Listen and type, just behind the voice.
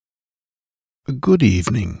Good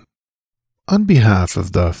evening. On behalf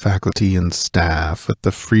of the faculty and staff at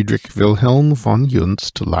the Friedrich Wilhelm von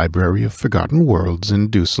Junzt Library of Forgotten Worlds in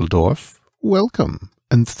Dusseldorf, welcome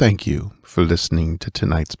and thank you for listening to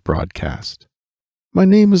tonight's broadcast. My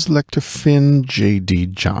name is Lector Finn J.D.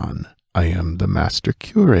 John. I am the Master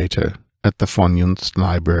Curator at the von Junzt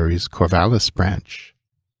Library's Corvallis branch.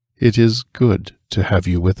 It is good to have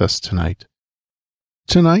you with us tonight.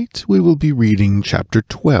 Tonight we will be reading Chapter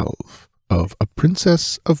 12 of A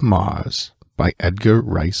Princess of Mars by Edgar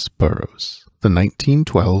Rice Burroughs, the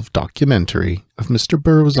 1912 documentary of Mr.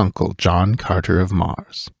 Burroughs' uncle John Carter of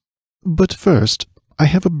Mars. But first, I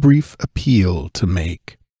have a brief appeal to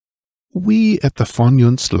make. We at the von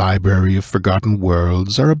Junzt Library of Forgotten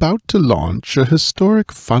Worlds are about to launch a historic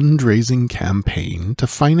fundraising campaign to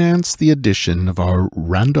finance the addition of our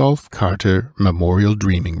Randolph Carter Memorial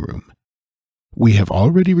Dreaming Room. We have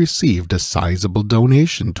already received a sizable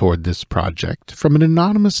donation toward this project from an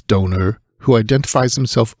anonymous donor who identifies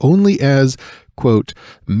himself only as, quote,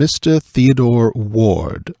 Mr. Theodore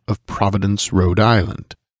Ward of Providence, Rhode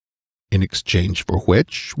Island, in exchange for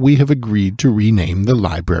which we have agreed to rename the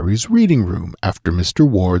library's reading room after Mr.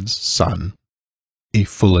 Ward's son. A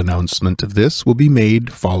full announcement of this will be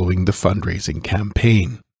made following the fundraising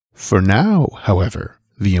campaign. For now, however,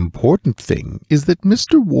 the important thing is that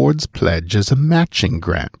Mr. Ward's pledge is a matching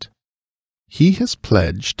grant. He has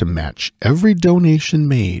pledged to match every donation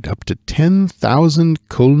made up to 10,000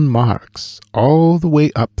 Kuln marks, all the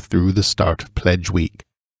way up through the start of Pledge Week.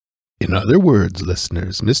 In other words,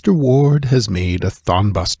 listeners, Mr. Ward has made a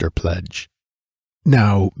Thon-Buster pledge.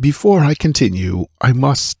 Now, before I continue, I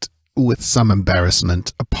must, with some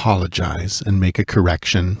embarrassment, apologize and make a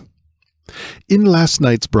correction. In last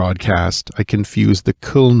night's broadcast, I confused the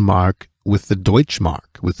Kuln mark with the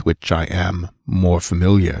Deutschmark, with which I am more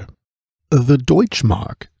familiar. The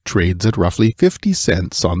Deutschmark trades at roughly 50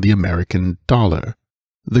 cents on the American dollar.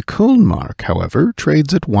 The Kuln mark, however,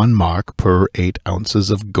 trades at 1 mark per 8 ounces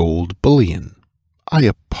of gold bullion. I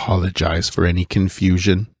apologize for any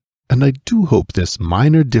confusion, and I do hope this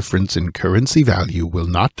minor difference in currency value will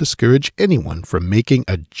not discourage anyone from making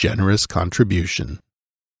a generous contribution.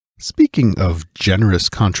 Speaking of generous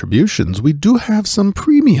contributions, we do have some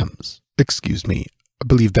premiums, I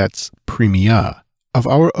believe that's premia, of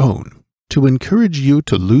our own, to encourage you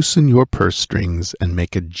to loosen your purse strings and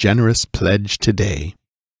make a generous pledge today.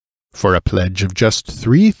 For a pledge of just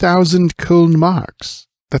 3,000 Kuln marks,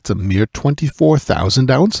 that's a mere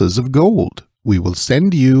 24,000 ounces of gold, we will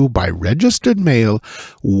send you by registered mail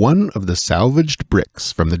one of the salvaged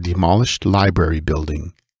bricks from the demolished library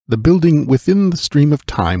building, the building within the stream of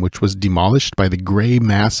time which was demolished by the gray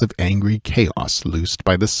mass of angry chaos loosed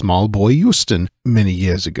by the small boy Houston many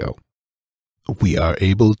years ago. We are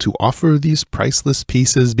able to offer these priceless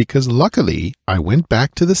pieces because luckily I went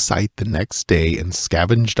back to the site the next day and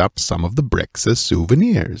scavenged up some of the bricks as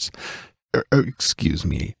souvenirs.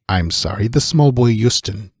 I'm sorry, the small boy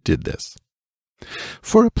Houston did this.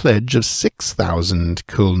 For a pledge of 6,000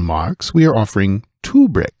 Kuln marks, we are offering 2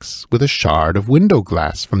 bricks with a shard of window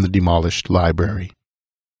glass from the demolished library.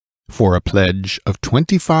 For a pledge of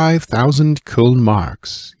 25,000 Kuln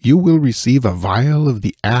marks, you will receive a vial of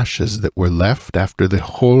the ashes that were left after the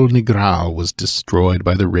Holy Grail was destroyed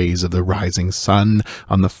by the rays of the rising sun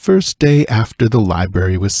on the first day after the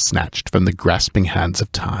library was snatched from the grasping hands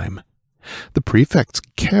of time. The prefects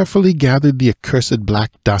carefully gathered the accursed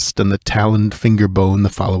black dust and the taloned finger bone the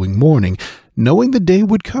following morning, knowing the day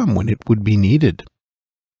would come when it would be needed.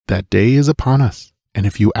 That day is upon us, and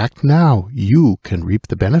if you act now, you can reap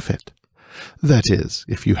the benefit. That is,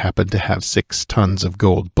 if you happen to have 6 tons of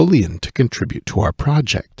gold bullion to contribute to our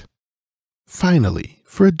project. Finally,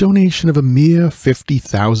 for a donation of a mere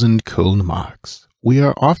 50,000 Kuln marks, we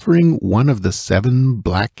are offering one of the 7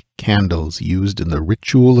 black candles used in the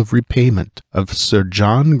ritual of repayment of Sir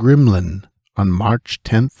John Grimlin on March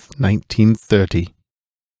 10th, 1930.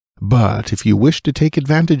 But if you wish to take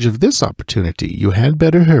advantage of this opportunity, you had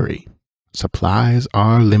better hurry. Supplies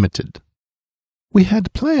are limited. We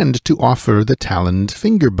had planned to offer the taloned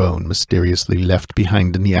finger bone mysteriously left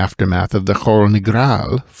behind in the aftermath of the Holy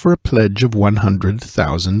Grail for a pledge of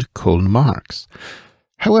 100,000 Kuln marks.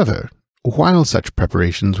 However, while such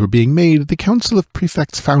preparations were being made, the Council of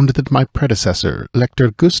Prefects found that my predecessor,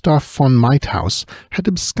 Lector Gustav von Meithaus, had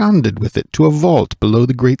absconded with it to a vault below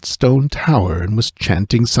the great stone tower and was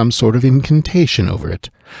chanting some sort of incantation over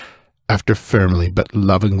it. After firmly but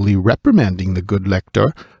lovingly reprimanding the good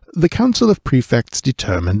lector, the Council of Prefects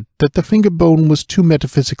determined that the finger bone was too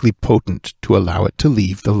metaphysically potent to allow it to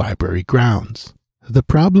leave the library grounds. The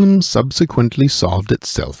problem subsequently solved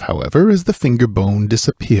itself, however, as the finger bone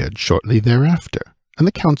disappeared shortly thereafter, and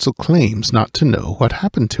the council claims not to know what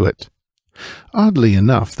happened to it. Oddly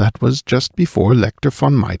enough, that was just before Lector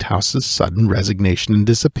von Meithause's sudden resignation and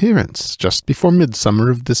disappearance, just before midsummer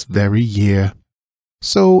of this very year.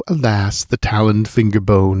 So, alas, the taloned finger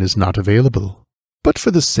bone is not available. But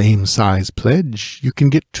for the same size pledge, you can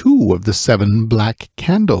get 2 of the 7 black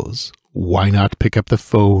candles. Why not pick up the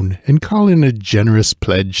phone and call in a generous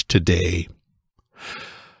pledge today?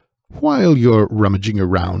 While you're rummaging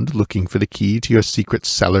around looking for the key to your secret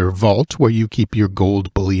cellar vault where you keep your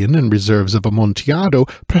gold bullion and reserves of Amontillado,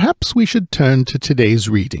 perhaps we should turn to today's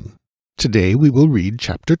reading. Today we will read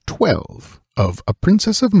Chapter 12 of A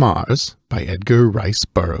Princess of Mars by Edgar Rice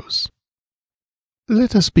Burroughs.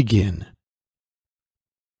 Let us begin.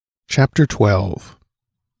 Chapter 12.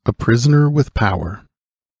 A Prisoner with Power.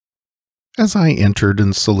 As I entered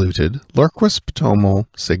and saluted, Lorquas Ptomal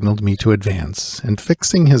signaled me to advance, and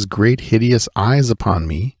fixing his great hideous eyes upon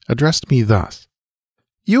me, addressed me thus.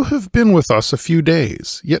 You have been with us a few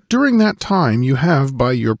days, yet during that time you have,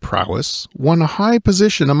 by your prowess, won a high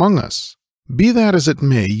position among us. Be that as it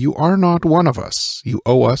may, you are not one of us. You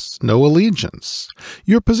owe us no allegiance.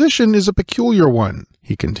 Your position is a peculiar one,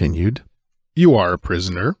 he continued. You are a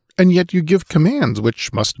prisoner, and yet you give commands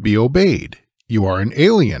which must be obeyed. You are an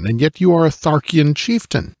alien, and yet you are a Tharkian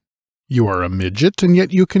chieftain. You are a midget, and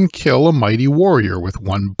yet you can kill a mighty warrior with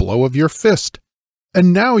one blow of your fist.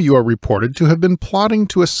 And now you are reported to have been plotting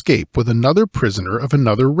to escape with another prisoner of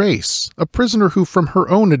another race, a prisoner who from her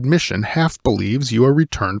own admission half believes you are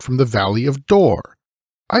returned from the Valley of Dor.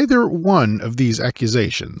 Either one of these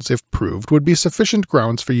accusations, if proved, would be sufficient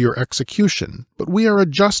grounds for your execution, but we are a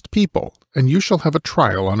just people, and you shall have a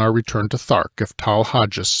trial on our return to Thark if Tal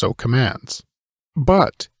Hodges so commands.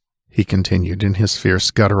 But, he continued in his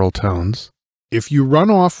fierce guttural tones, if you run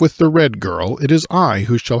off with the red girl, it is I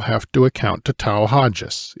who shall have to account to Tal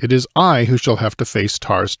Hodges. It is I who shall have to face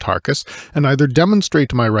Tars Tarkas, and either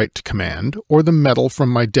demonstrate my right to command, or the metal from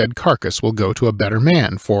my dead carcass will go to a better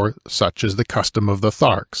man, for such is the custom of the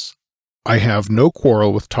Tharks. I have no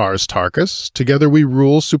quarrel with Tars Tarkas. Together we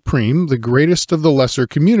rule supreme the greatest of the lesser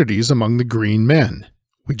communities among the green men.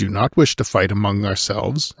 We do not wish to fight among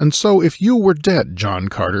ourselves, and so if you were dead, John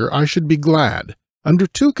Carter, I should be glad. Under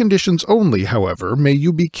 2 conditions only, however, may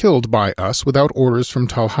you be killed by us without orders from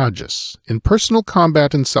Tal Hodges. In personal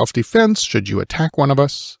combat and self-defense, should you attack one of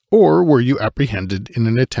us, or were you apprehended in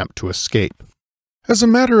an attempt to escape. As a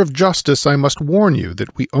matter of justice, I must warn you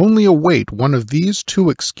that we only await one of these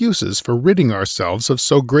 2 excuses for ridding ourselves of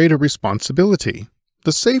so great a responsibility.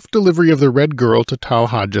 The safe delivery of the Red Girl to Tal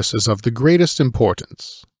Hodges is of the greatest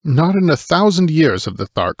importance. Not in 1,000 years have the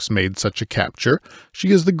Tharks made such a capture. She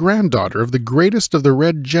is the granddaughter of the greatest of the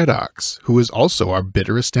Red Jedoks, who is also our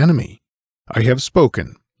bitterest enemy. I have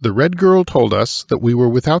spoken. The Red Girl told us that we were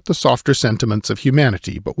without the softer sentiments of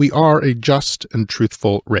humanity, but we are a just and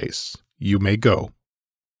truthful race. You may go.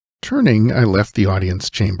 Turning, I left the audience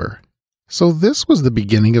chamber. So this was the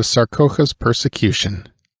beginning of Sarkocha's persecution.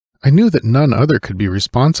 I knew that none other could be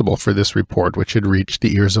responsible for this report which had reached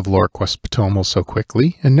the ears of Lorquas Ptomal so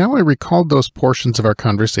quickly, and now I recalled those portions of our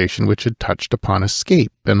conversation which had touched upon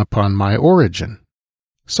escape and upon my origin.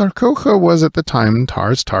 Sarkocha was at the time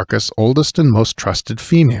Tars Tarkas' oldest and most trusted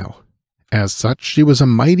female. As such, she was a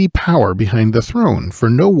mighty power behind the throne,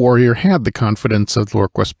 for no warrior had the confidence of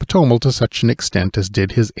Lorquas Ptomal to such an extent as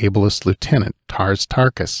did his ablest lieutenant, Tars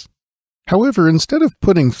Tarkas. However, instead of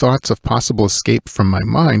putting thoughts of possible escape from my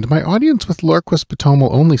mind, my audience with Lorquas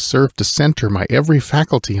Ptomal only served to center my every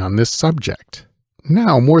faculty on this subject.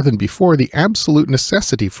 Now, more than before, the absolute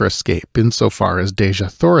necessity for escape, insofar as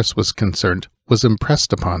Dejah Thoris was concerned, was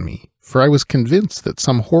impressed upon me, for I was convinced that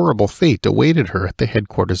some horrible fate awaited her at the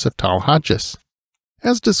headquarters of Tal Hodges.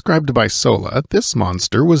 As described by Sola, this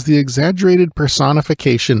monster was the exaggerated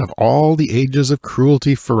personification of all the ages of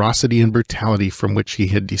cruelty, ferocity, and brutality from which he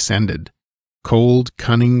had descended. Cold,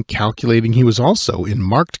 cunning, calculating, he was also, in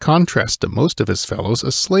marked contrast to most of his fellows,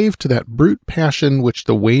 a slave to that brute passion which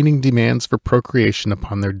the waning demands for procreation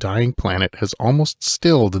upon their dying planet has almost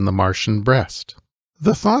stilled in the Martian breast.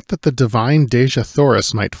 The thought that the divine Dejah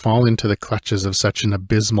Thoris might fall into the clutches of such an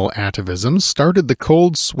abysmal atavism started the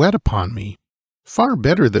cold sweat upon me. Far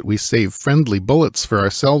better that we save friendly bullets for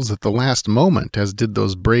ourselves at the last moment, as did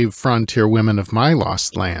those brave frontier women of my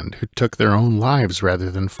lost land, who took their own lives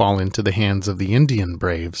rather than fall into the hands of the Indian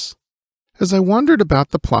braves. As I wandered about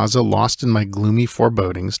the plaza lost in my gloomy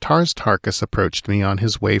forebodings, Tars Tarkas approached me on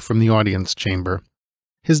his way from the audience chamber.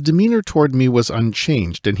 His demeanor toward me was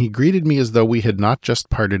unchanged, and he greeted me as though we had not just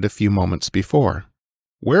parted a few moments before.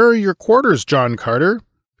 "Where are your quarters, John Carter?"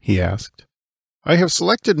 he asked. "I have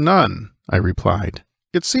selected none," I replied.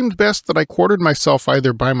 "It seemed best that I quartered myself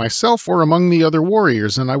either by myself or among the other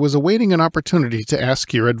warriors, and I was awaiting an opportunity to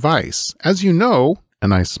ask your advice. As you know,"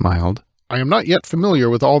 and I smiled, "I am not yet familiar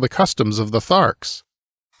with all the customs of the Tharks."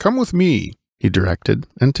 "Come with me," he directed,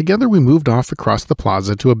 and together we moved off across the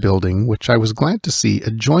plaza to a building which I was glad to see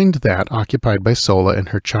adjoined that occupied by Sola and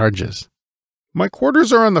her charges. "My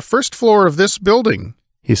quarters are on the first floor of this building,"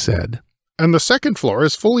 he said, "and the second floor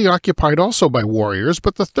is fully occupied also by warriors,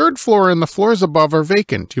 but the third floor and the floors above are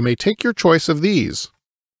vacant. You may take your choice of these.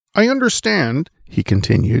 I understand," he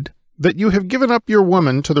continued, "that you have given up your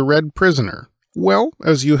woman to the Red Prisoner. Well,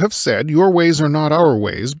 as you have said, your ways are not our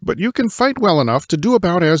ways, but you can fight well enough to do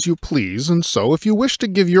about as you please, and so if you wish to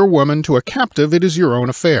give your woman to a captive, it is your own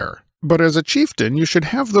affair. But as a chieftain, you should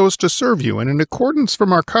have those to serve you, and in accordance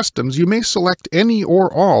from our customs, you may select any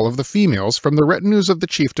or all of the females from the retinues of the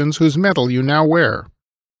chieftains whose metal you now wear."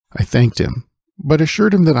 I thanked him, but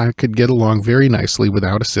assured him that I could get along very nicely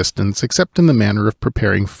without assistance, except in the matter of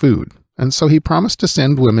preparing food, and so he promised to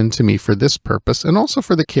send women to me for this purpose, and also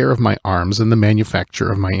for the care of my arms and the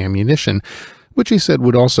manufacture of my ammunition, which he said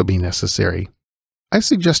would also be necessary. I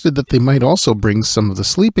suggested that they might also bring some of the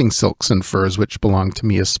sleeping silks and furs which belonged to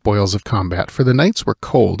me as spoils of combat, for the nights were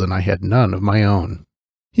cold and I had none of my own.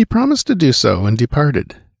 He promised to do so and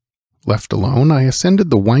departed. Left alone, I ascended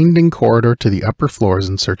the winding corridor to the upper floors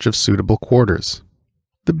in search of suitable quarters.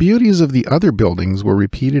 The beauties of the other buildings were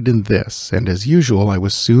repeated in this, and as usual I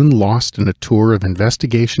was soon lost in a tour of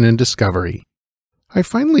investigation and discovery. I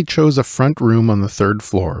finally chose a front room on the third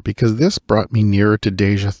floor, because this brought me nearer to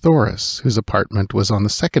Deja Thoris, whose apartment was on the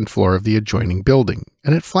second floor of the adjoining building,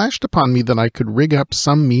 and it flashed upon me that I could rig up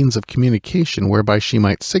some means of communication whereby she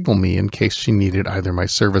might signal me in case she needed either my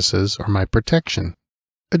services or my protection.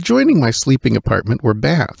 Adjoining my sleeping apartment were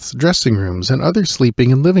baths, dressing rooms, and other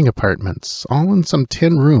sleeping and living apartments, all in some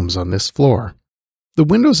 10 rooms on this floor. The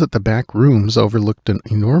windows at the back rooms overlooked an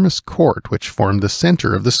enormous court which formed the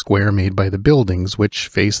center of the square made by the buildings which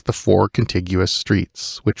faced the 4 contiguous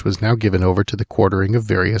streets, which was now given over to the quartering of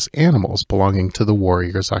various animals belonging to the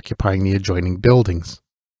warriors occupying the adjoining buildings.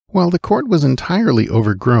 While the court was entirely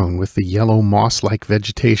overgrown with the yellow moss-like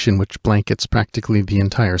vegetation which blankets practically the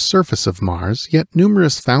entire surface of Mars, yet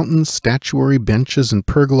numerous fountains, statuary, benches, and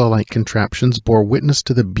pergola-like contraptions bore witness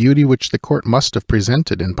to the beauty which the court must have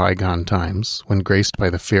presented in bygone times, when graced by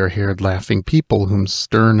the fair-haired, laughing people whom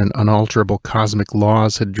stern and unalterable cosmic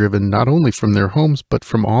laws had driven not only from their homes but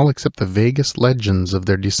from all except the vaguest legends of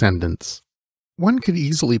their descendants. One could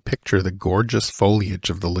easily picture the gorgeous foliage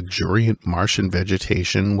of the luxuriant Martian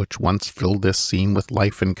vegetation which once filled this scene with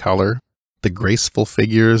life and color, the graceful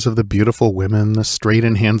figures of the beautiful women, the straight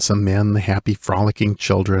and handsome men, the happy frolicking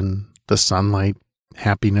children, the sunlight,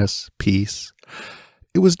 happiness, peace.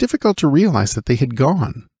 It was difficult to realize that they had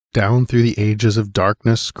gone, down through the ages of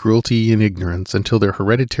darkness, cruelty, and ignorance, until their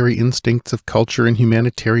hereditary instincts of culture and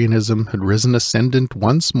humanitarianism had risen ascendant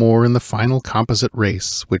once more in the final composite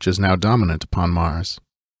race which is now dominant upon Mars.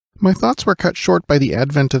 My thoughts were cut short by the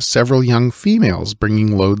advent of several young females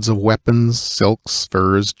bringing loads of weapons, silks,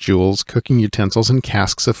 furs, jewels, cooking utensils, and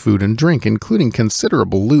casks of food and drink, including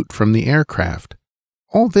considerable loot from the aircraft.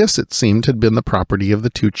 All this, it seemed, had been the property of the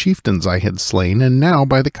 2 chieftains I had slain, and now,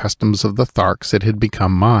 by the customs of the Tharks, it had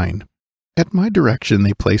become mine. At my direction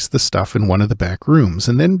they placed the stuff in one of the back rooms,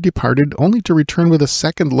 and then departed only to return with a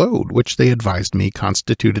second load, which they advised me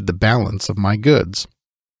constituted the balance of my goods.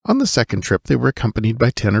 On the second trip they were accompanied by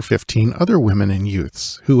 10 or 15 other women and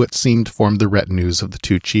youths, who it seemed formed the retinues of the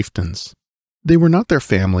 2 chieftains. They were not their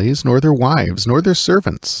families, nor their wives, nor their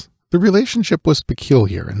servants. The relationship was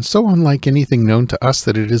peculiar, and so unlike anything known to us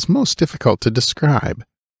that it is most difficult to describe.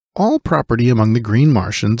 All property among the Green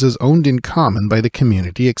Martians is owned in common by the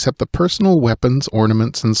community except the personal weapons,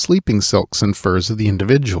 ornaments, and sleeping silks and furs of the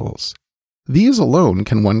individuals. These alone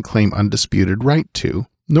can one claim undisputed right to,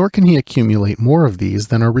 nor can he accumulate more of these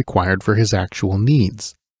than are required for his actual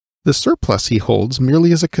needs. The surplus he holds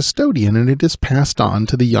merely as a custodian, and it is passed on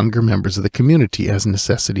to the younger members of the community as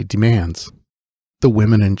necessity demands. The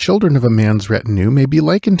women and children of a man's retinue may be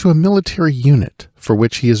likened to a military unit, for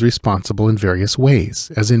which he is responsible in various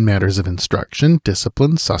ways, as in matters of instruction,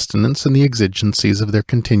 discipline, sustenance, and the exigencies of their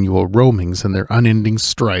continual roamings and their unending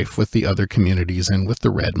strife with the other communities and with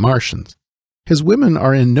the Red Martians. His women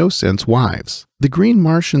are in no sense wives. The Green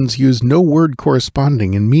Martians use no word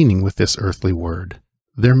corresponding in meaning with this earthly word.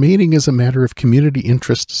 Their mating is a matter of community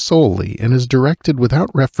interest solely, and is directed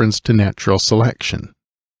without reference to natural selection.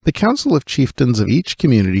 The council of chieftains of each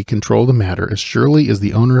community control the matter as surely as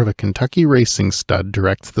the owner of a Kentucky racing stud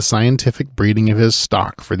directs the scientific breeding of his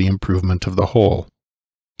stock for the improvement of the whole.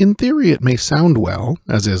 In theory it may sound well,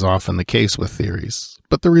 as is often the case with theories,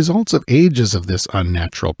 but the results of ages of this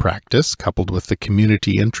unnatural practice, coupled with the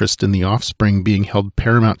community interest in the offspring being held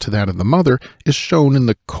paramount to that of the mother, is shown in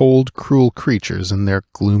the cold, cruel creatures and their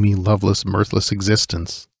gloomy, loveless, mirthless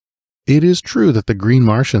existence. It is true that the Green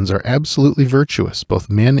Martians are absolutely virtuous, both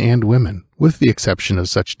men and women, with the exception of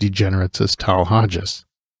such degenerates as Tal Hodges.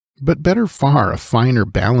 But better far a finer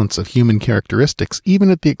balance of human characteristics, even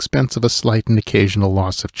at the expense of a slight and occasional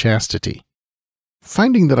loss of chastity.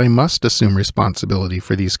 Finding that I must assume responsibility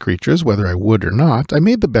for these creatures, whether I would or not, I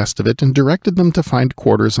made the best of it and directed them to find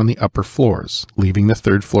quarters on the upper floors, leaving the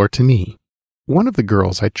third floor to me. One of the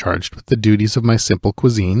girls I charged with the duties of my simple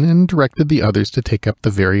cuisine, and directed the others to take up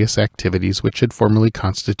the various activities which had formerly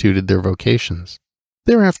constituted their vocations.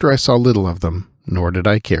 Thereafter I saw little of them, nor did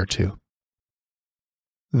I care to.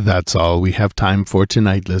 That's all we have time for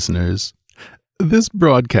tonight, listeners. This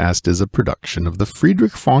broadcast is a production of the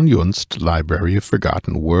Friedrich von Junzt Library of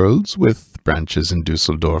Forgotten Worlds, with branches in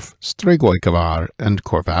Dusseldorf, Stregoicavar, and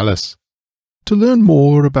Corvallis. To learn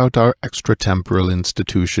more about our extratemporal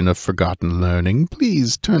institution of forgotten learning,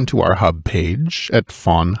 please turn to our hub page at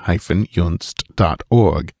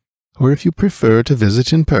von-junzt.org, or if you prefer to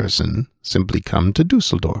visit in person, simply come to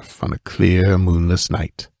Dusseldorf on a clear, moonless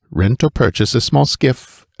night. Rent or purchase a small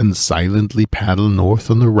skiff and silently paddle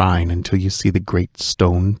north on the Rhine until you see the great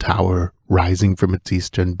stone tower rising from its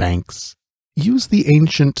eastern banks. Use the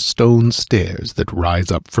ancient stone stairs that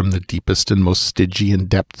rise up from the deepest and most Stygian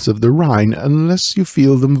depths of the Rhine, unless you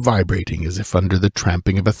feel them vibrating as if under the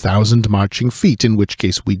tramping of 1,000 marching feet, in which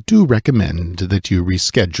case we do recommend that you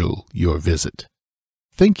reschedule your visit.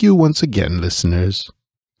 Thank you once again, listeners.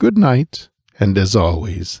 Good night, and as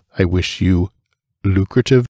always, I wish you lucrative